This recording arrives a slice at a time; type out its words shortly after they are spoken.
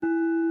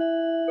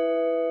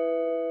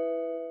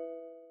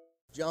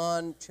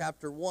John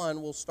chapter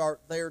 1. We'll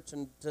start there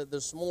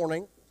this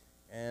morning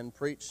and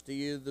preach to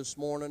you this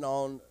morning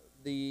on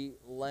the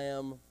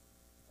Lamb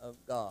of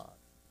God.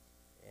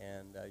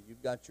 And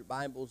you've got your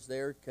Bibles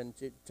there.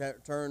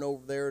 Turn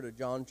over there to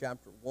John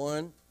chapter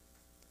 1.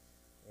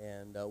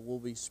 And we'll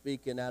be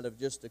speaking out of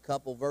just a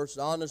couple verses.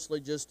 Honestly,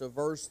 just a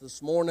verse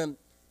this morning.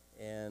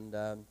 And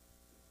I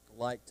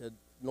like to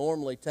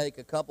normally take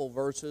a couple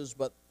verses,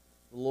 but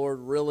the Lord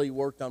really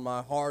worked on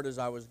my heart as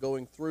I was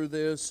going through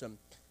this, and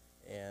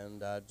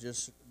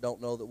just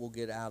don't know that we'll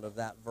get out of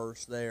that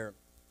verse there.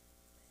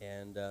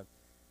 And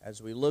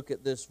as we look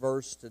at this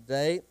verse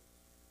today,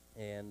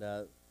 and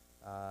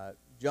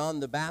John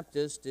the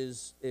Baptist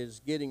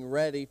is getting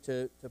ready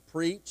to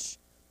preach,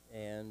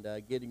 and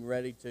getting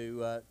ready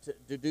to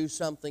do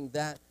something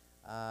that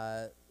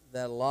a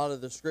lot of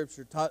the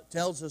Scripture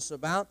tells us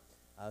about,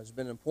 has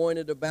been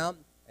appointed about.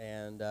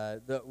 And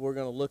we're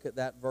going to look at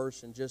that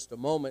verse in just a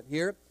moment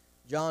here.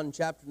 John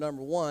chapter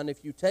number 1.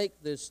 If you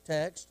take this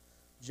text,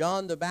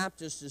 John the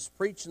Baptist is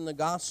preaching the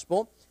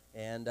gospel,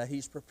 and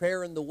he's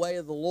preparing the way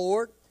of the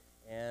Lord.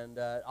 And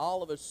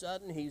all of a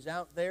sudden, he's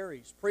out there,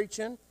 he's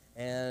preaching.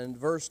 And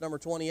verse number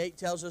 28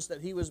 tells us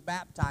that he was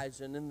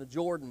baptizing in the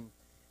Jordan.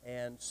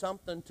 And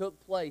something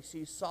took place.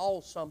 He saw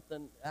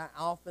something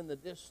off in the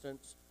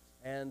distance,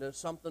 and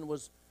something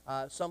was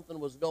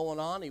going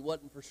on. He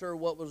wasn't for sure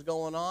what was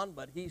going on,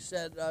 but he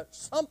said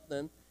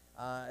something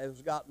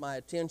has got my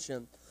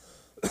attention.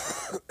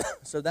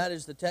 So that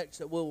is the text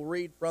that we'll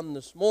read from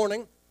this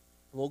morning.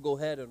 We'll go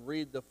ahead and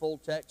read the full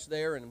text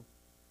there. And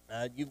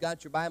you've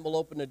got your Bible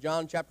open to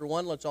John chapter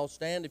 1. Let's all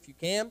stand if you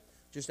can.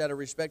 Just out of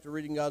respect to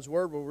reading God's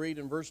Word, we'll read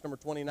in verse number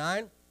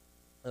 29.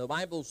 The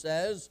Bible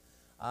says,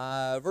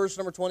 verse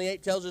number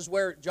 28 tells us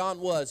where John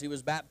was. He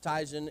was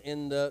baptizing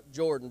in the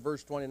Jordan.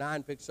 Verse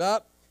 29 picks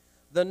up.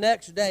 The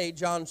next day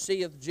John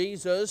seeth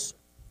Jesus,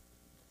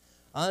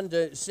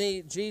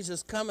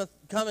 Jesus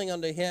coming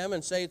unto him,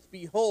 and saith,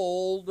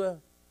 Behold,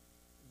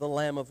 the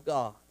Lamb of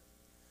God,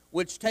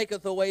 which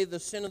taketh away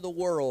the sin of the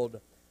world.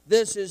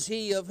 This is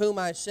he of whom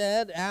I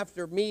said,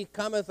 After me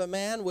cometh a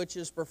man which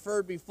is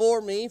preferred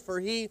before me, for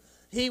he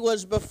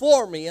was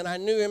before me, and I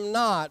knew him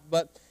not.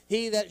 But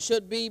he that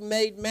should be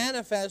made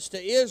manifest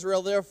to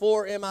Israel,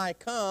 therefore am I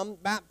come,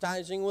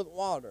 baptizing with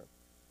water.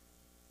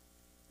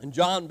 And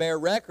John bare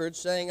record,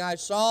 saying, I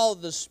saw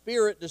the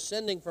Spirit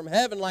descending from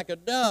heaven like a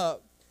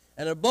dove,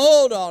 and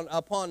abode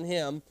upon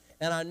him,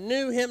 and I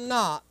knew him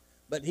not.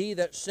 But he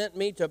that sent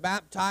me to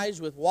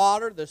baptize with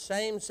water, the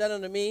same said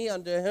unto me,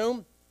 Unto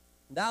whom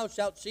thou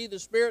shalt see the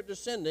Spirit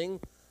descending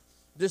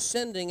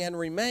and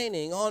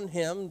remaining on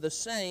him, the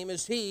same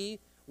is he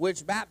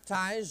which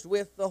baptized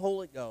with the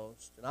Holy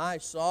Ghost. And I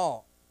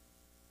saw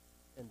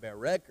and bear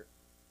record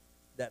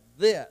that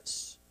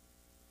this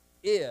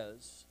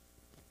is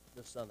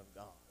the Son of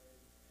God.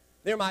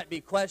 There might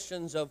be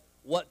questions of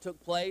what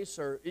took place,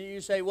 or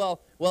you say,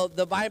 well,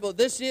 the Bible,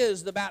 this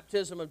is the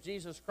baptism of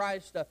Jesus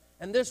Christ,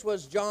 and this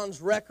was John's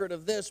record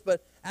of this.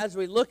 But as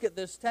we look at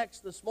this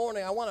text this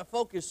morning, I want to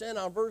focus in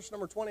on verse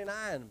number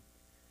 29,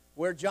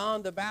 where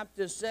John the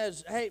Baptist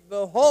says, Hey,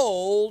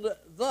 behold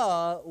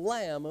the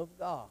Lamb of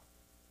God.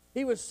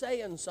 He was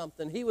saying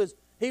something. He was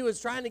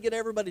trying to get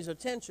everybody's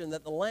attention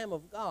that the Lamb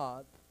of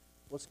God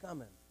was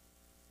coming.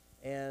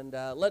 And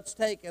let's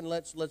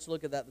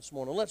look at that this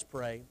morning. Let's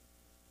pray.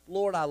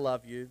 Lord, I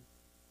love you.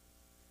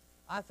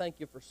 I thank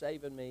you for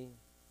saving me.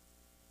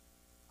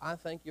 I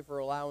thank you for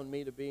allowing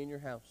me to be in your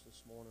house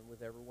this morning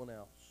with everyone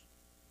else.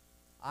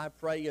 I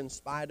pray in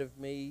spite of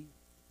me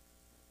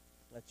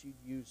that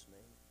you'd use me.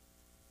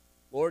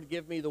 Lord,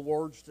 give me the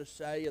words to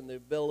say and the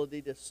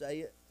ability to say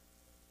it.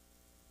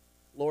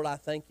 Lord, I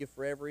thank you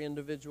for every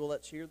individual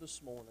that's here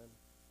this morning.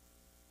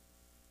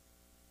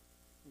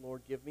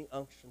 Lord, give me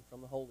unction from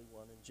the Holy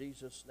One. In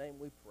Jesus' name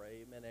we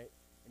pray. Amen.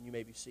 And you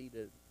may be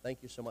seated.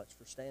 Thank you so much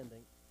for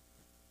standing.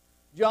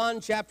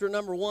 John chapter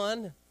number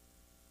 1.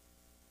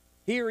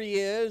 Here he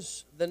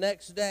is the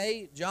next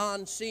day.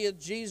 John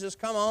seeth Jesus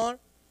come on.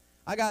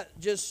 I got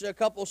just a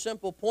couple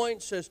simple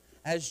points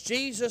as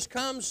Jesus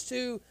comes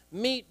to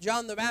meet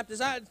John the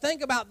Baptist. I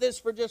think about this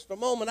for just a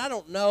moment. I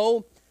don't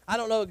know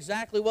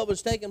exactly what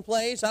was taking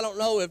place. I don't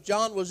know if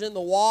John was in the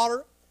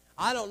water.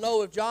 I don't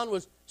know if John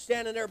was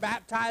standing there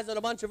baptizing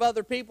a bunch of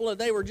other people and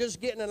they were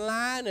just getting in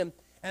line,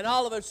 and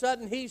all of a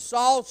sudden he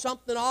saw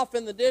something off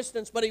in the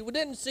distance, but he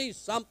didn't see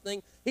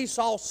something. He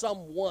saw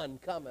someone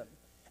coming.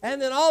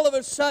 And then all of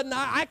a sudden,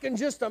 I can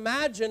just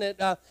imagine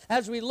it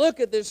as we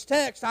look at this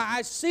text.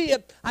 I see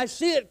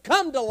it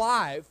come to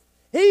life.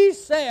 He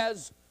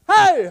says,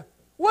 Hey,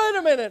 wait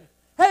a minute.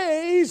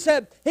 Hey, he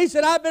said,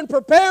 I've been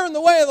preparing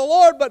the way of the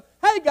Lord, but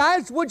hey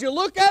guys, would you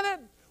look at it?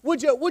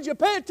 Would you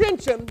pay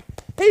attention?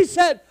 He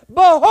said,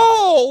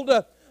 Behold,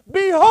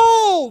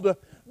 behold,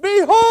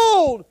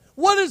 behold.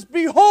 What does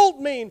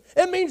behold mean?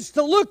 It means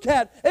to look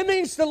at. It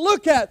means to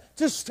look at,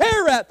 to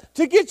stare at,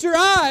 to get your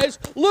eyes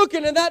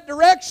looking in that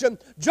direction.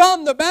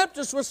 John the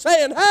Baptist was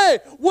saying, Hey,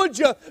 would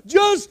you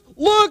just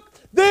look?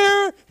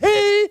 There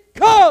he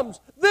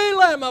comes, the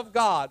Lamb of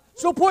God.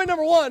 So point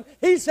number 1,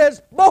 he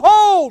says,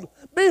 Behold,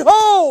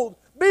 behold,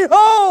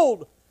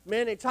 behold.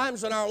 Many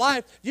times in our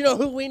life, you know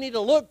who we need to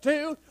look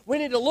to? We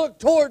need to look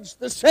towards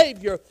the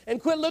Savior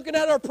and quit looking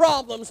at our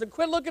problems and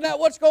quit looking at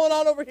what's going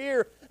on over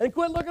here and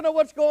quit looking at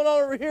what's going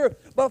on over here,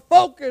 but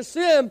focus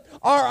in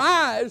our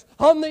eyes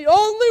on the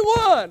only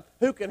one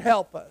who can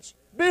help us.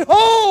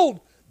 Behold,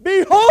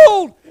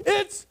 behold,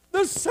 it's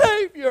the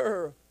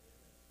Savior.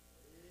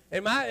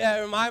 And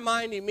my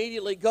mind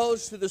immediately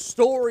goes to the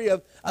story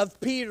of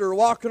Peter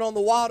walking on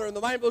the water. And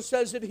the Bible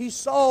says that he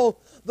saw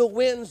the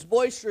winds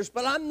boisterous.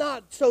 But I'm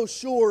not so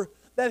sure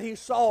that he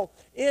saw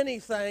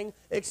anything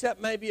except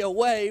maybe a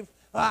wave.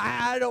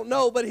 I don't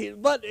know. But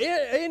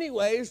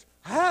anyways,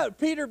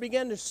 Peter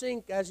began to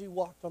sink as he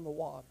walked on the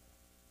water.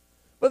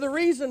 But the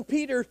reason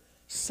Peter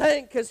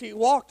sank as he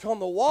walked on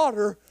the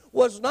water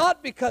was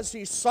not because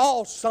he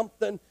saw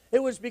something.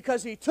 It was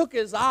because he took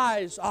his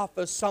eyes off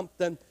of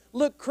something.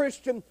 Look,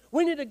 Christian,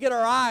 we need to get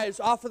our eyes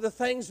off of the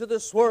things of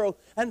this world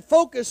and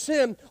focus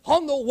in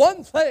on the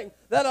one thing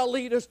that'll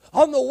lead us,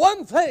 on the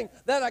one thing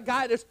that'll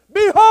guide us.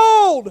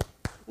 Behold,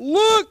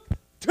 look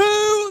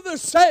to the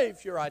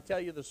Savior, I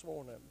tell you this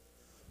morning.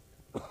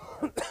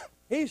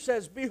 He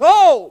says,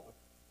 behold,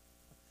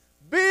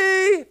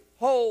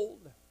 behold.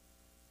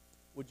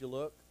 Would you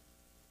look?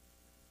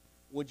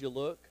 Would you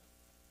look?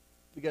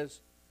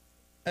 Because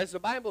as the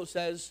Bible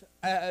says,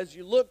 as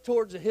you look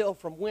towards the hill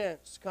from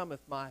whence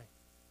cometh my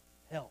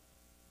help.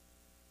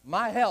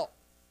 My help.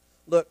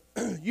 Look,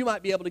 you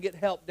might be able to get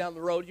help down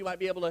the road. You might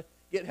be able to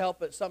get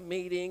help at some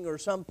meeting or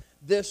some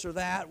this or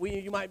that.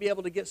 You might be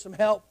able to get some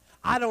help.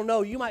 I don't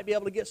know. You might be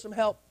able to get some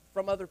help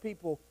from other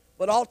people.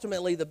 But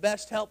ultimately, the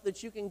best help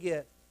that you can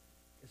get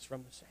is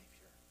from the Savior.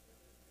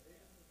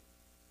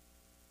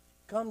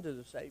 Come to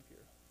the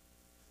Savior.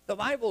 The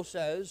Bible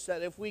says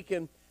that if we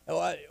can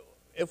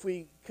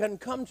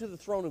come to the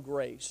throne of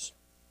grace,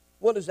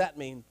 what does that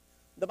mean?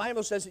 The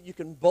Bible says that you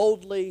can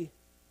boldly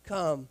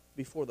come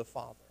before the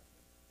Father.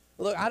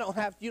 Look,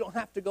 you don't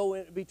have to go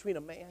in between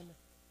a man.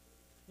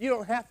 You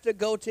don't have to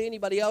go to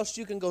anybody else.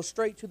 You can go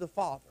straight to the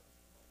Father.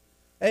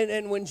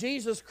 And when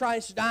Jesus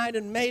Christ died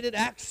and made it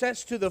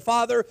access to the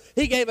Father,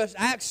 He gave us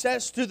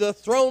access to the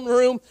throne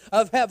room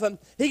of heaven.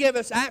 He gave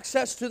us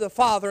access to the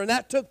Father. And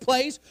that took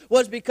place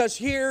was because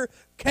here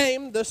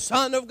came the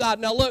Son of God.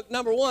 Now look,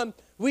 number one,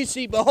 we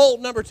see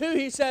behold. Number two,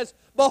 He says,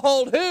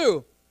 behold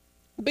who?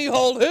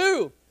 Behold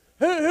who?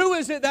 Who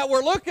is it that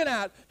we're looking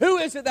at? Who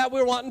is it that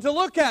we're wanting to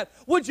look at?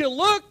 Would you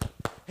look?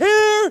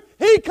 Here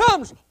He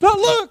comes.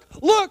 Look,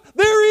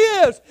 there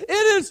He is.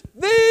 It is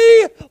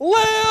the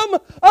Lamb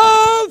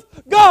of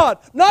God.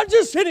 Not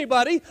just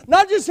anybody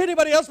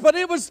else, but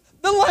it was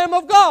the Lamb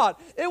of God.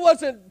 It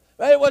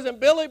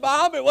wasn't Billy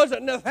Bob. It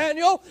wasn't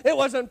Nathaniel. It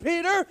wasn't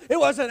Peter. It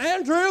wasn't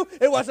Andrew.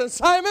 It wasn't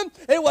Simon.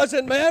 It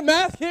wasn't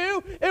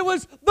Matthew. It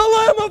was the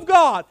Lamb of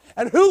God.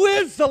 And who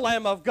is the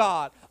Lamb of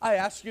God? I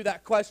ask you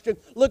that question.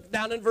 Look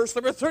down in verse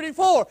number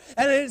 34.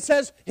 And it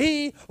says,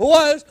 He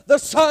was the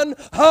Son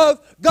of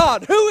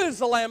God. Who is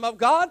the Lamb of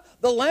God?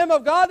 The Lamb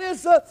of God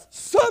is the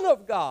Son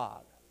of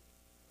God.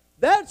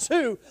 That's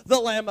who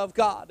the Lamb of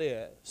God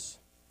is.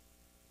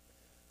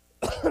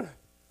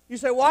 You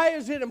say, why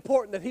is it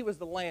important that He was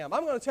the Lamb?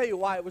 I'm going to tell you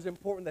why it was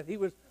important that He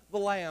was the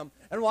Lamb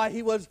and why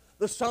He was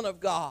the Son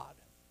of God.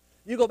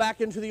 You go back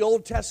into the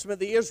Old Testament,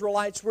 the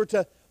Israelites were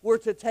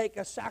to take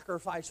a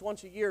sacrifice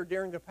once a year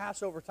during the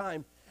Passover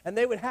time, and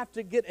they would have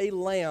to get a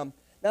lamb.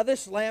 Now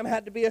this lamb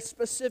had to be a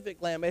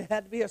specific lamb. It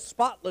had to be a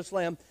spotless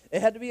lamb.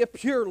 It had to be a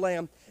pure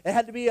lamb. It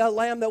had to be a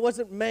lamb that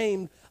wasn't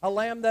maimed, a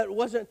lamb that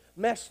wasn't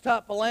messed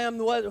up, a lamb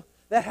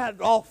that had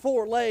all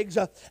four legs,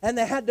 and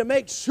they had to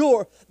make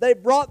sure they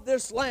brought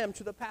this lamb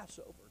to the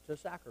Passover to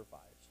sacrifice.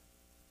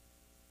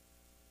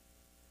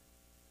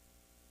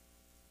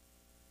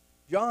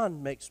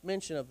 John makes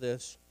mention of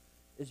this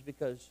is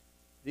because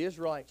the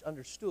Israelites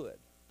understood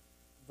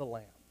the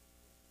lamb.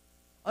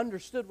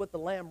 Understood what the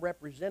lamb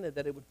represented,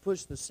 that it would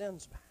push the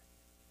sins back.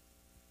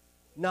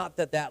 Not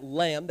that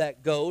lamb,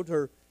 that goat,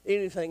 or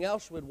anything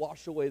else would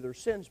wash away their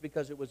sins,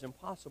 because it was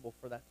impossible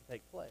for that to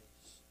take place.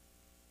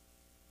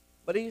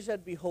 But He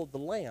said, behold the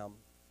lamb.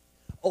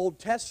 Old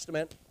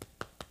Testament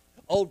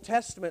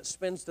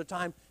spends the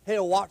time, hey,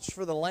 watch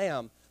for the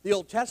lamb. The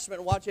Old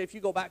Testament, if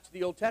you go back to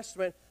the Old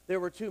Testament,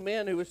 there were two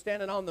men who were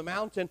standing on the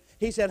mountain.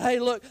 He said, hey,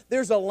 look,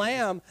 there's a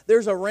lamb,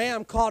 there's a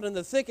ram caught in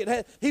the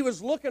thicket. He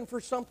was looking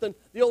for something.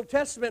 The Old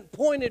Testament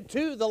pointed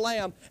to the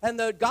lamb, and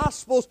the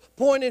Gospels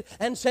pointed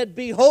and said,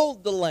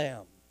 behold the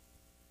lamb.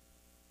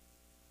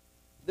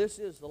 This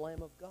is the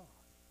Lamb of God.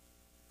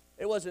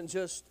 It wasn't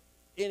just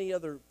any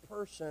other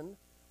person.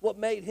 What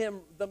made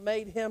him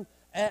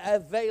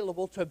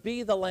available to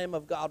be the Lamb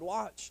of God?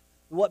 Watch.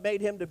 What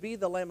made Him to be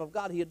the Lamb of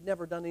God? He had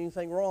never done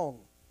anything wrong.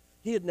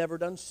 He had never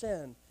done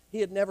sin. He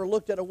had never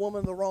looked at a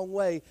woman the wrong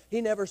way. He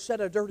never said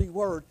a dirty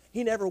word.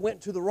 He never went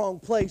to the wrong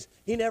place.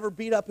 He never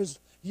beat up his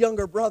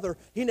younger brother.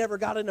 He never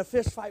got in a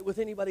fist fight with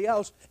anybody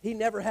else. He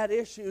never had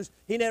issues.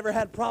 He never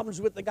had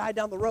problems with the guy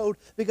down the road,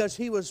 because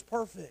He was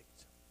perfect.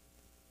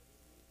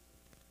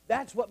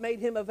 That's what made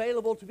Him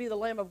available to be the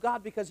Lamb of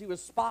God, because He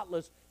was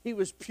spotless. He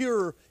was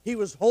pure. He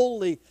was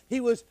holy.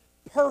 He was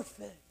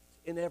perfect.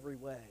 in every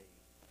way.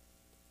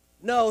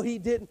 No, he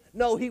didn't.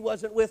 No, he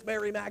wasn't with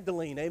Mary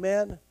Magdalene.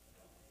 Amen?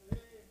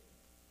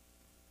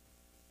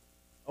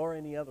 Or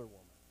any other woman.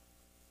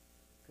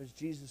 Because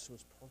Jesus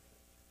was perfect.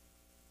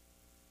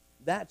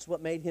 That's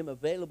what made him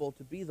available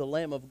to be the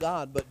Lamb of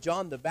God. But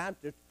John the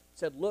Baptist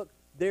said, look,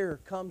 there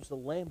comes the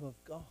Lamb of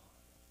God.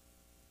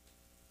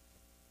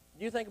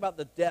 You think about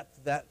the depth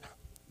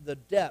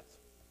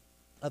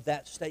of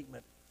that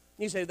statement.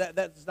 You say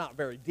that's not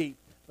very deep,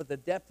 but the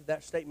depth of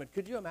that statement.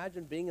 Could you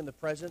imagine being in the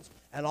presence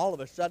and all of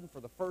a sudden for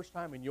the first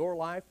time in your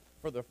life,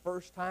 for the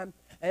first time,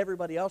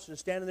 everybody else is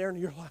standing there and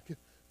you're like,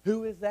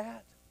 who is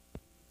that?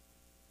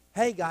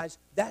 Hey guys,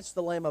 that's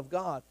the Lamb of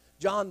God.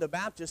 John the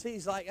Baptist,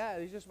 he's like,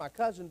 he's just my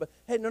cousin, but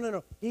hey,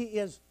 no. He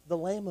is the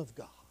Lamb of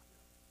God.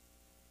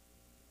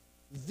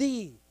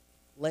 The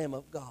Lamb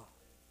of God.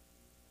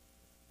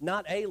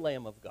 Not a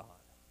Lamb of God.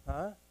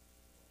 Huh?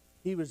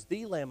 He was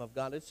the Lamb of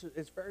God.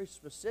 It's very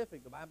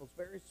specific. The Bible's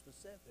very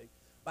specific.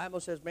 The Bible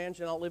says, man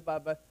shall not live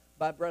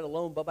by bread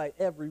alone, but by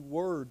every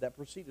word that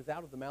proceedeth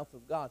out of the mouth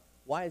of God.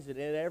 Why is it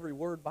in every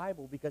word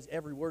Bible? Because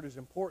every word is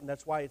important.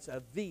 That's why it's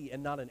a the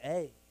and not an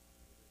a.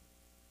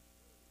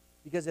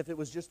 Because if it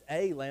was just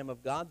a Lamb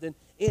of God, then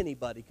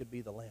anybody could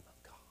be the Lamb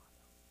of God.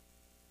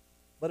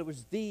 But it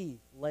was the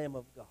Lamb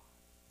of God.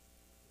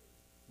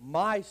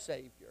 My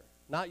Savior.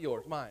 Not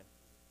yours, mine.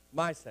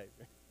 My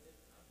Savior.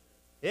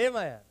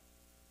 Amen.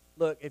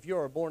 Look, if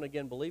you're a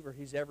born-again believer,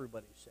 he's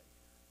everybody's Savior.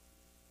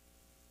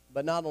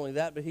 But not only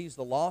that, but he's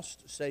the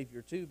lost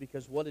Savior too,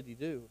 because what did he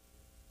do?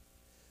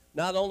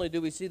 Not only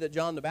do we see that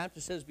John the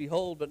Baptist says,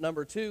 behold, but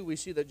number two, we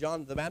see that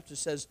John the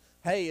Baptist says,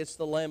 hey, it's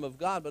the Lamb of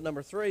God. But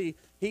number three,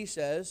 he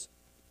says,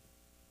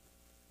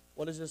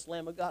 what does this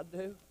Lamb of God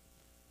do?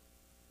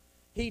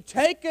 He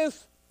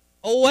taketh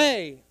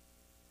away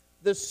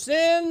the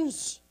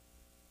sin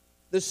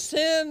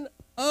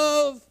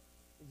of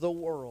the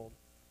world.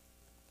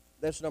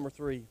 That's number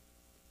three.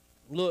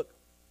 Look,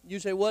 you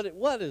say, what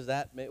does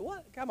that mean?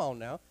 What? Come on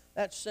now.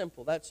 That's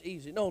simple. That's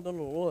easy. No,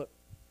 look.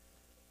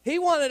 He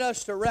wanted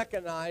us to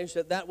recognize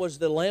that was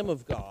the Lamb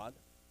of God.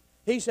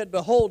 He said,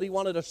 behold, he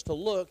wanted us to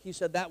look. He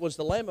said that was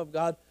the Lamb of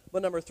God.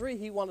 But number three,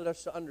 he wanted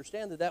us to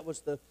understand that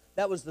was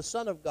the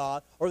Son of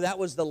God, or that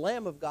was the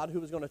Lamb of God who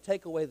was going to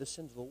take away the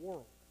sins of the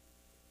world.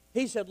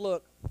 He said,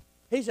 look,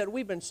 he said,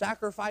 we've been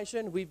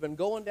sacrificing. We've been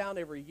going down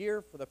every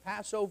year for the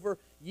Passover,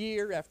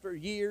 year after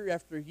year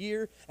after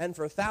year. And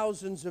for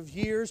thousands of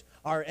years,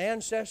 our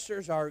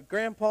ancestors, our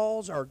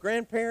grandpas, our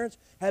grandparents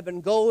have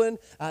been going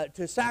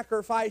to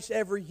sacrifice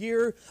every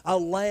year a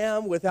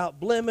lamb without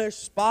blemish,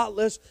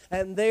 spotless.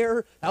 And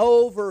there,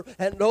 over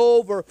and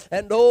over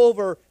and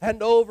over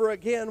and over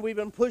again, we've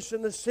been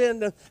pushing the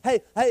sin.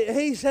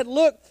 He said,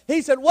 look,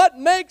 he said, what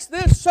makes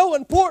this so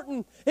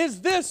important is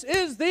this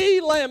is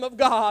the Lamb of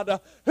God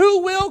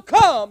who will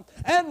come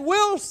and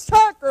will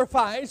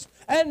sacrifice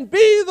and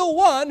be the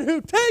one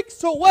who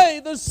takes away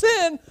the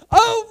sin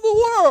of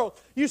the world.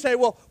 You say,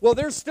 well,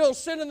 there's still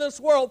sin in this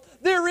world.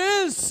 There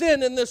is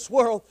sin in this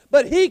world,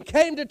 but he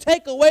came to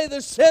take away the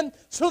sin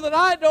so that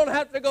I don't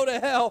have to go to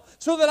hell,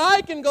 so that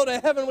I can go to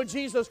heaven with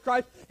Jesus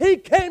Christ. He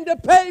came to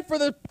pay for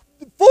the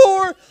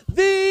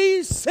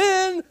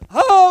sin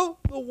of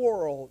the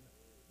world.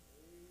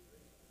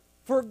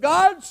 For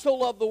God so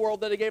loved the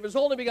world that he gave his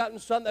only begotten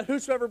Son, that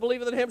whosoever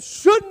believeth in him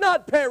should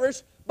not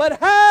perish, but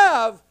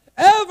have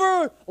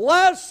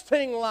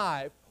everlasting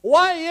life.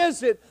 Why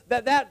is it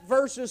that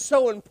verse is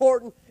so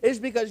important? Is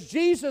because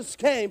Jesus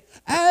came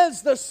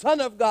as the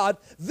Son of God,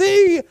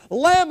 the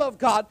Lamb of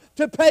God,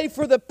 to pay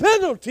for the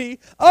penalty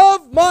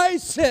of my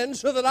sin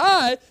so that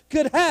I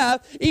could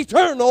have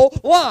eternal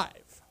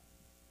life.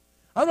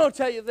 I'm going to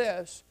tell you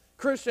this.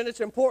 Christian, it's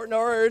important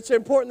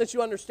that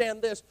you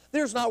understand this.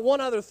 There's not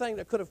one other thing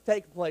that could have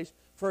taken place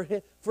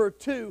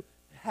to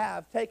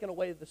have taken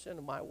away the sin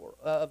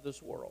of this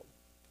world.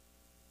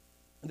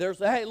 There's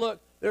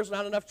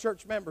not enough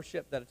church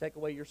membership that'll take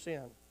away your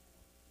sin.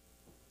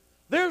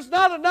 There's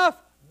not enough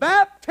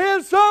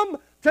baptism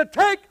to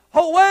take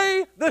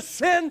away the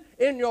sin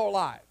in your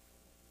life.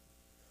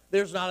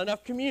 There's not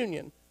enough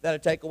communion that'll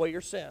take away your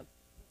sin.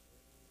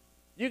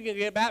 You can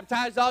get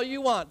baptized all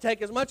you want.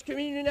 Take as much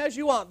communion as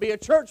you want. Be a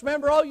church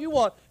member all you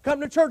want.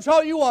 Come to church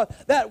all you want.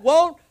 That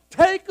won't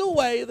take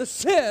away the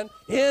sin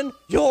in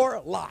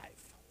your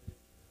life.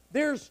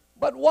 There's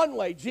but one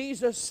way.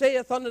 Jesus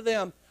saith unto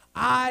them,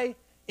 I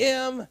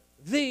am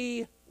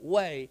the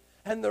way.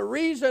 And the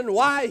reason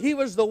why he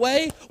was the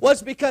way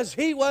was because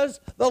he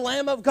was the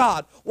Lamb of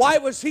God. Why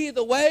was he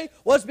the way?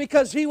 Was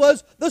because he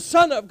was the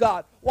Son of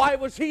God. Why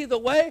was he the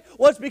way?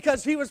 Was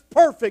because he was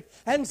perfect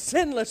and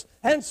sinless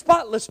and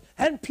spotless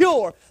and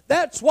pure.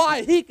 That's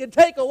why he could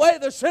take away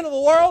the sin of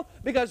the world,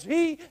 because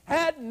he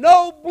had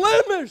no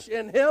blemish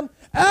in him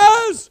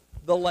as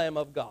the Lamb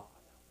of God.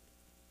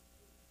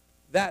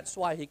 That's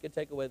why he could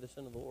take away the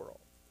sin of the world.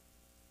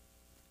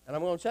 And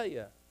I'm going to tell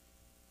you,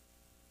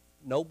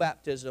 no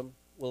baptism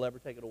will ever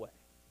take it away.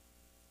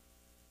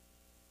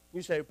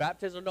 You say,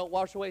 baptism don't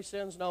wash away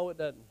sins? No, it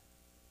doesn't.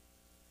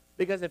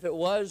 Because if it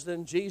was,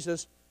 then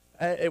Jesus,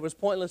 it was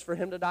pointless for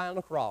him to die on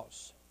the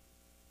cross.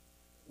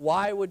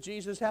 Why would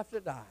Jesus have to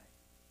die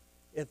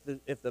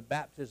if the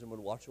baptism would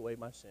wash away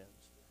my sins?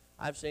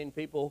 I've seen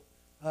people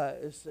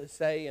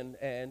say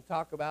and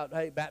talk about,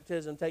 hey,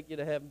 baptism take you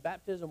to heaven.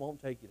 Baptism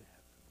won't take you to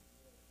heaven.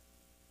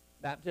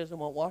 Baptism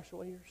won't wash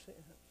away your sins.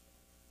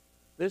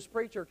 This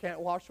preacher can't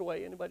wash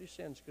away anybody's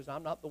sins because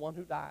I'm not the one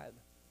who died.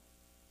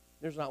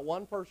 There's not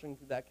one person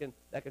that can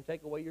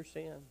take away your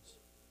sins.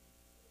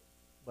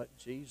 But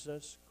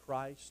Jesus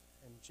Christ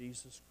and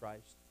Jesus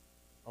Christ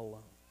alone.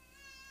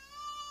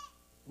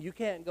 You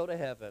can't go to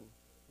heaven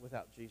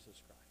without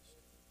Jesus Christ.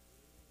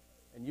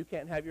 And you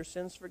can't have your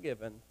sins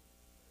forgiven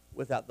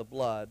without the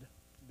blood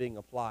being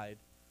applied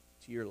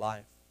to your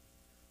life.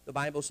 The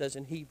Bible says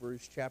in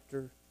Hebrews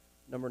chapter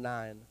number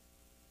 9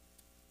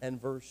 and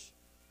verse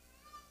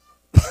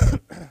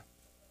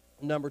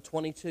number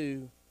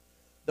 22,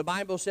 the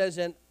Bible says,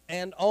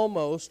 and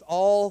almost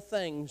all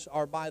things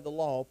are by the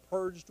law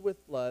purged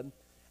with blood,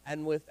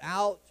 and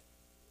without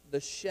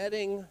the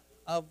shedding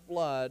of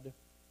blood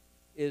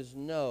is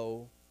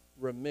no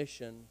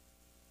remission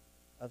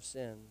of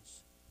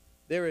sins.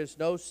 There is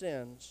no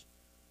sins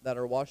that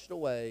are washed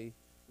away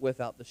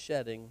without the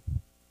shedding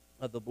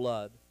of the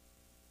blood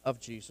of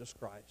Jesus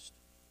Christ.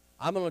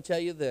 I'm going to tell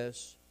you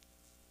this,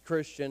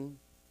 Christian,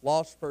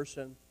 lost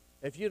person,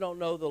 if you don't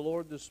know the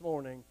Lord this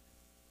morning,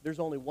 there's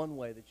only one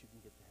way that you can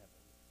get to heaven.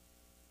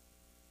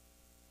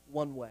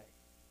 One way.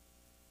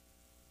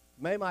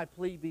 May my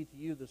plea be to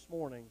you this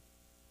morning,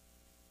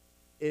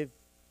 if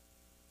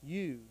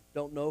you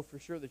don't know for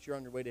sure that you're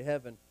on your way to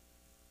heaven,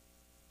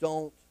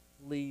 don't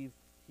leave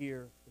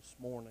here this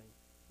morning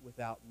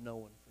without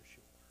knowing for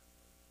sure.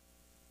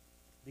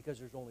 Because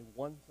there's only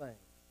one thing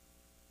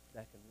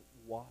that can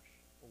wash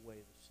away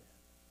the sin,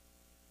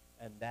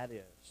 and that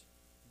is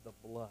the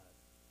blood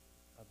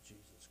of Jesus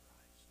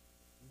Christ,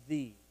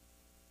 the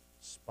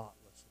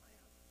spotless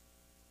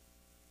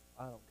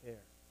Lamb. I don't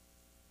care.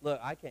 Look,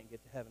 I can't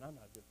get to heaven. I'm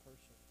not a good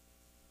person.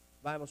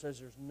 The Bible says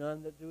there's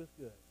none that doeth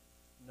good.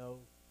 No,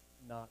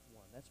 not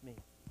one. That's me.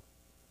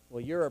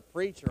 Well, you're a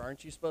preacher.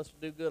 Aren't you supposed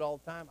to do good all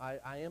the time?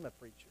 I am a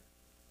preacher.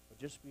 But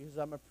just because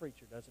I'm a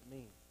preacher doesn't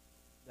mean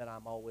that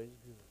I'm always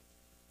good.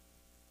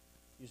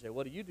 You say,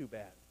 what do you do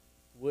bad?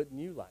 Wouldn't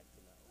you like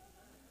to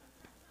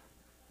know?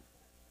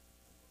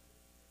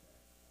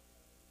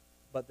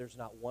 But there's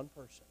not one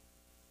person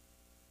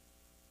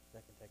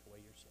that can take away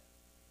your sin.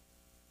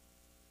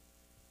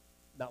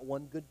 Not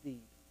one good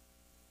deed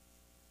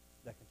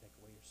that can take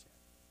away your sin.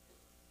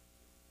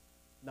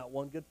 Not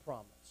one good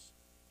promise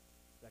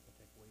that can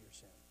take away your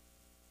sin.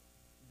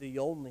 The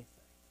only thing.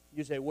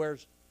 You say,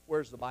 where's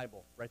the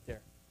Bible? Right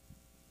there.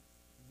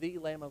 The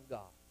Lamb of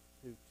God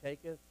who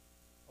taketh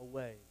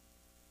away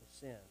the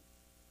sin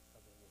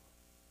of the world.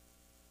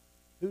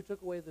 Who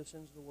took away the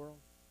sins of the world?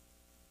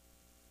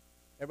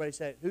 Everybody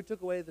say it. Who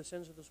took away the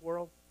sins of this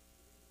world?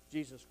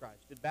 Jesus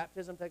Christ. Did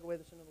baptism take away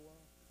the sin of the world?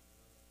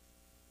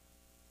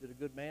 Did a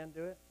good man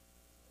do it?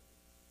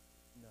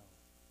 No.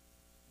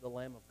 The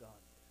Lamb of God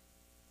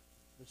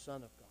did. The Son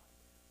of God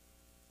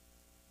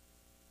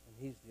did. And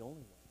He's the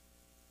only way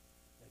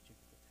that you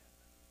can get to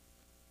heaven.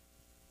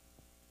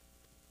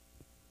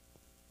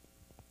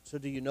 So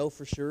do you know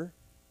for sure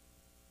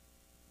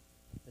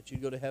that you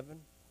go to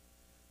heaven?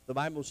 The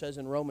Bible says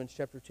in Romans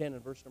chapter 10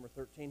 and verse number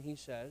 13, he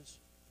says,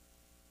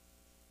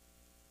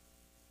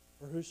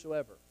 for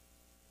whosoever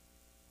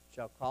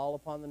shall call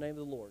upon the name of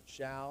the Lord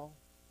shall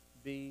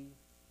be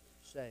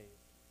saved.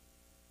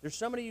 There's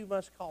somebody you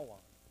must call on.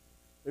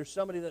 There's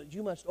somebody that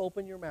you must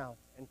open your mouth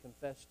and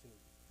confess to.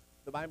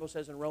 The Bible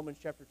says in Romans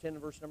chapter 10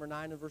 and verse number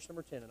 9 and verse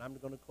number 10, and I'm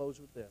going to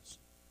close with this.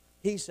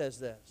 He says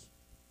this.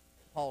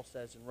 Paul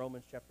says in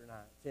Romans chapter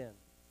 10,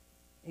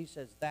 he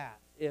says that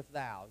if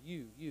thou,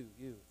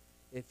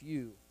 if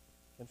you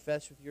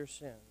confess with your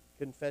sin,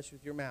 confess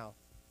with your mouth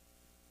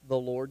the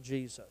Lord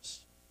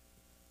Jesus,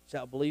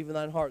 shalt believe in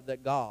thine heart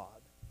that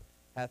God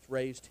hath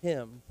raised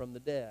him from the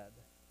dead,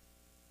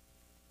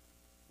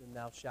 then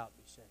thou shalt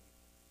be saved.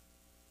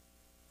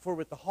 For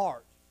with the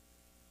heart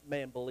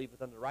man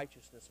believeth unto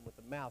righteousness, and with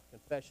the mouth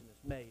confession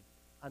is made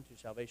unto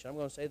salvation. I'm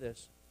going to say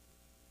this.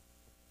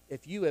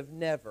 If you have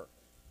never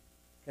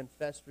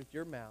confessed with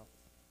your mouth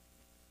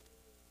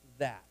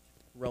that,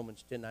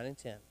 Romans 10, 9, and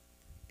 10,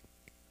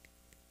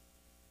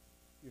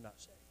 you're not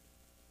saved.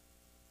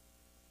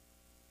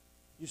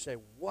 You say,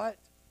 what?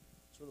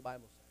 That's what the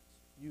Bible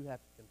says. You have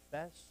to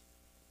confess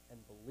and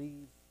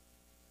believe,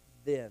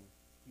 then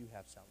you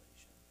have salvation.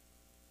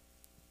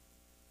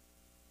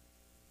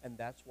 And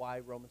that's why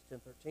Romans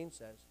 10:13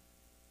 says,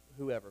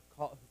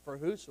 for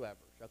whosoever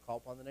shall call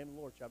upon the name of the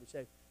Lord shall be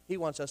saved. He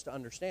wants us to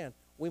understand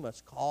we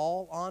must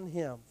call on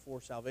Him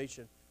for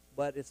salvation,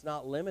 but it's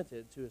not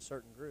limited to a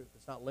certain group.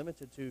 It's not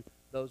limited to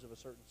those of a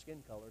certain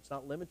skin color. It's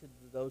not limited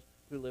to those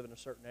who live in a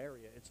certain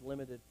area. It's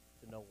limited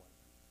to no one.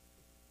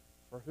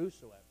 For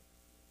whosoever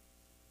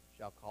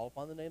shall call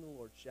upon the name of the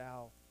Lord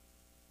shall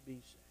be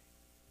saved.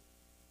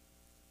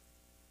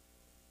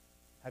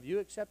 Have you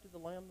accepted the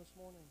Lamb this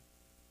morning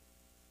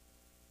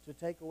to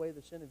take away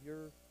the sin of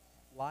your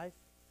life?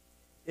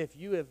 If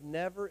you have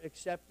never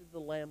accepted the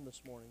Lamb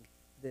this morning,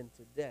 then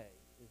today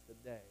is the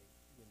the day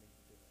you need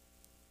to do it.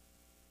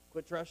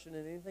 Quit trusting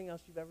in anything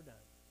else you've ever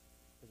done,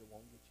 because it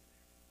won't get you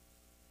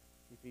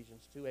there.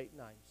 Ephesians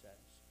 2:8-9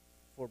 says,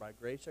 "For by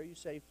grace are you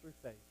saved through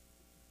faith.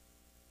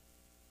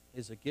 It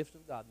is a gift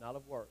of God, not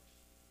of works,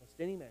 lest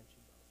any man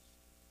should boast."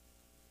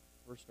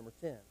 Verse number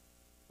 10,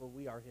 "For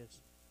we are his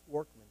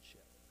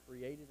workmanship,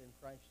 created in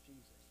Christ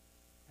Jesus."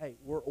 Hey,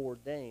 we're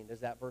ordained, as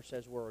that verse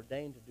says, we're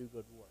ordained to do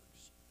good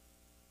works.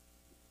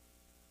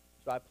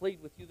 So I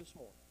plead with you this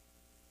morning,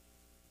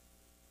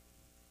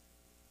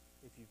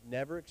 if you've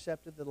never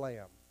accepted the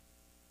Lamb,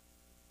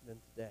 then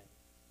today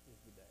is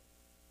the day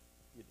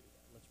you do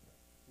that. Let's pray.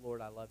 Lord,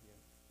 I love you.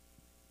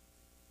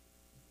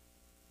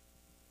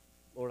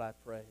 Lord, I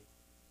pray,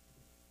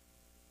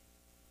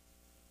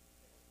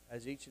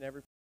 as each and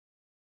every